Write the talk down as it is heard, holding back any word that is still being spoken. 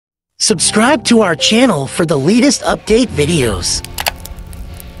Subscribe to our channel for the latest update videos.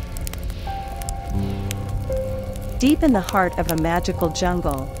 Deep in the heart of a magical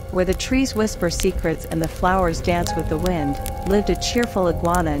jungle, where the trees whisper secrets and the flowers dance with the wind, lived a cheerful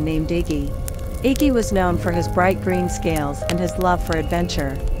iguana named Iggy. Iggy was known for his bright green scales and his love for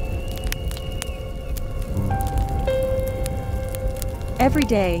adventure. Every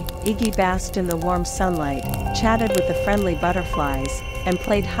day, Iggy basked in the warm sunlight, chatted with the friendly butterflies, and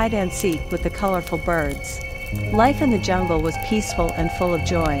played hide-and-seek with the colorful birds. Life in the jungle was peaceful and full of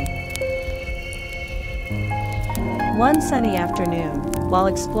joy. One sunny afternoon, while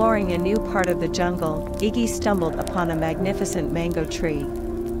exploring a new part of the jungle, Iggy stumbled upon a magnificent mango tree.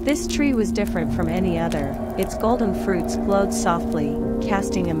 This tree was different from any other. Its golden fruits glowed softly,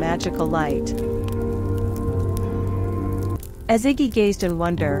 casting a magical light. As Iggy gazed in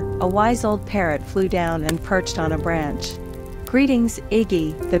wonder, a wise old parrot flew down and perched on a branch. "Greetings,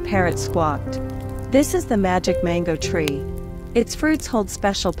 Iggy," the parrot squawked. "This is the magic mango tree. Its fruits hold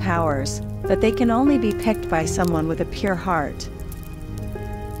special powers, but they can only be picked by someone with a pure heart."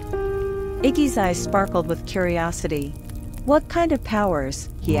 Iggy's eyes sparkled with curiosity. "What kind of powers?"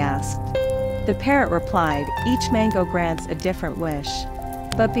 he asked. The parrot replied, "Each mango grants a different wish.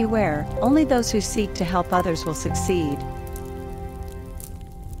 But beware, only those who seek to help others will succeed."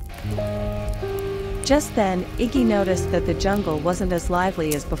 Just then, Iggy noticed that the jungle wasn't as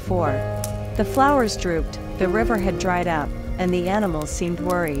lively as before. The flowers drooped, the river had dried up, and the animals seemed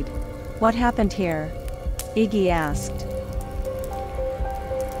worried. "What happened here?" Iggy asked.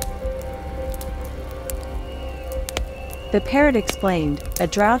 The parrot explained, "A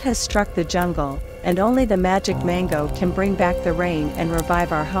drought has struck the jungle, and only the magic mango can bring back the rain and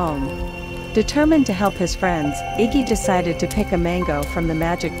revive our home." Determined to help his friends, Iggy decided to pick a mango from the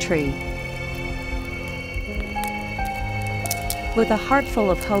magic tree. With a heart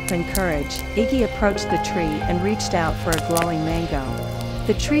full of hope and courage, Iggy approached the tree and reached out for a glowing mango.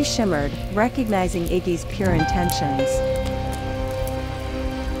 The tree shimmered, recognizing Iggy's pure intentions.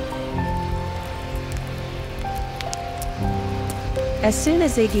 As soon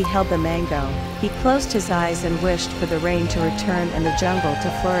as Iggy held the mango, he closed his eyes and wished for the rain to return and the jungle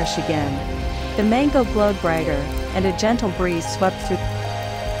to flourish again. The mango glowed brighter, and a gentle breeze swept through.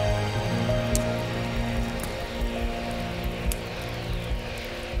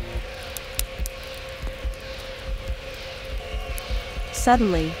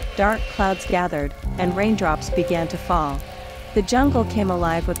 Suddenly, dark clouds gathered, and raindrops began to fall. The jungle came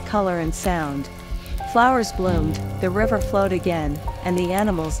alive with color and sound. Flowers bloomed, the river flowed again, and the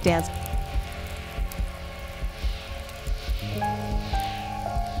animals danced.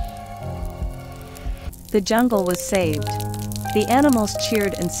 The jungle was saved. The animals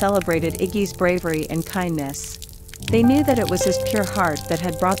cheered and celebrated Iggy's bravery and kindness. They knew that it was his pure heart that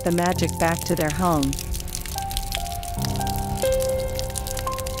had brought the magic back to their home.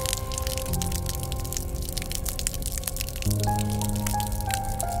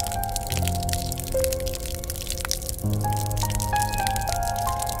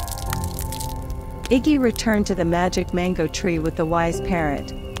 Iggy returned to the magic mango tree with the wise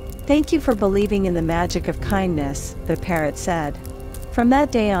parrot. "Thank you for believing in the magic of kindness," the parrot said. From that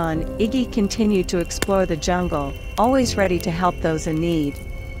day on, Iggy continued to explore the jungle, always ready to help those in need.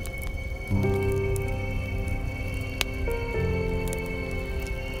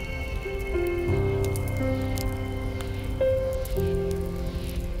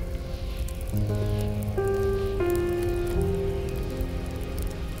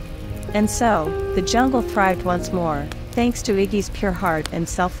 And so, the jungle thrived once more, thanks to Iggy's pure heart and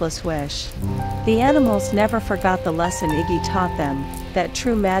selfless wish. The animals never forgot the lesson Iggy taught them, that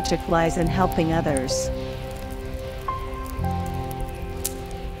true magic lies in helping others.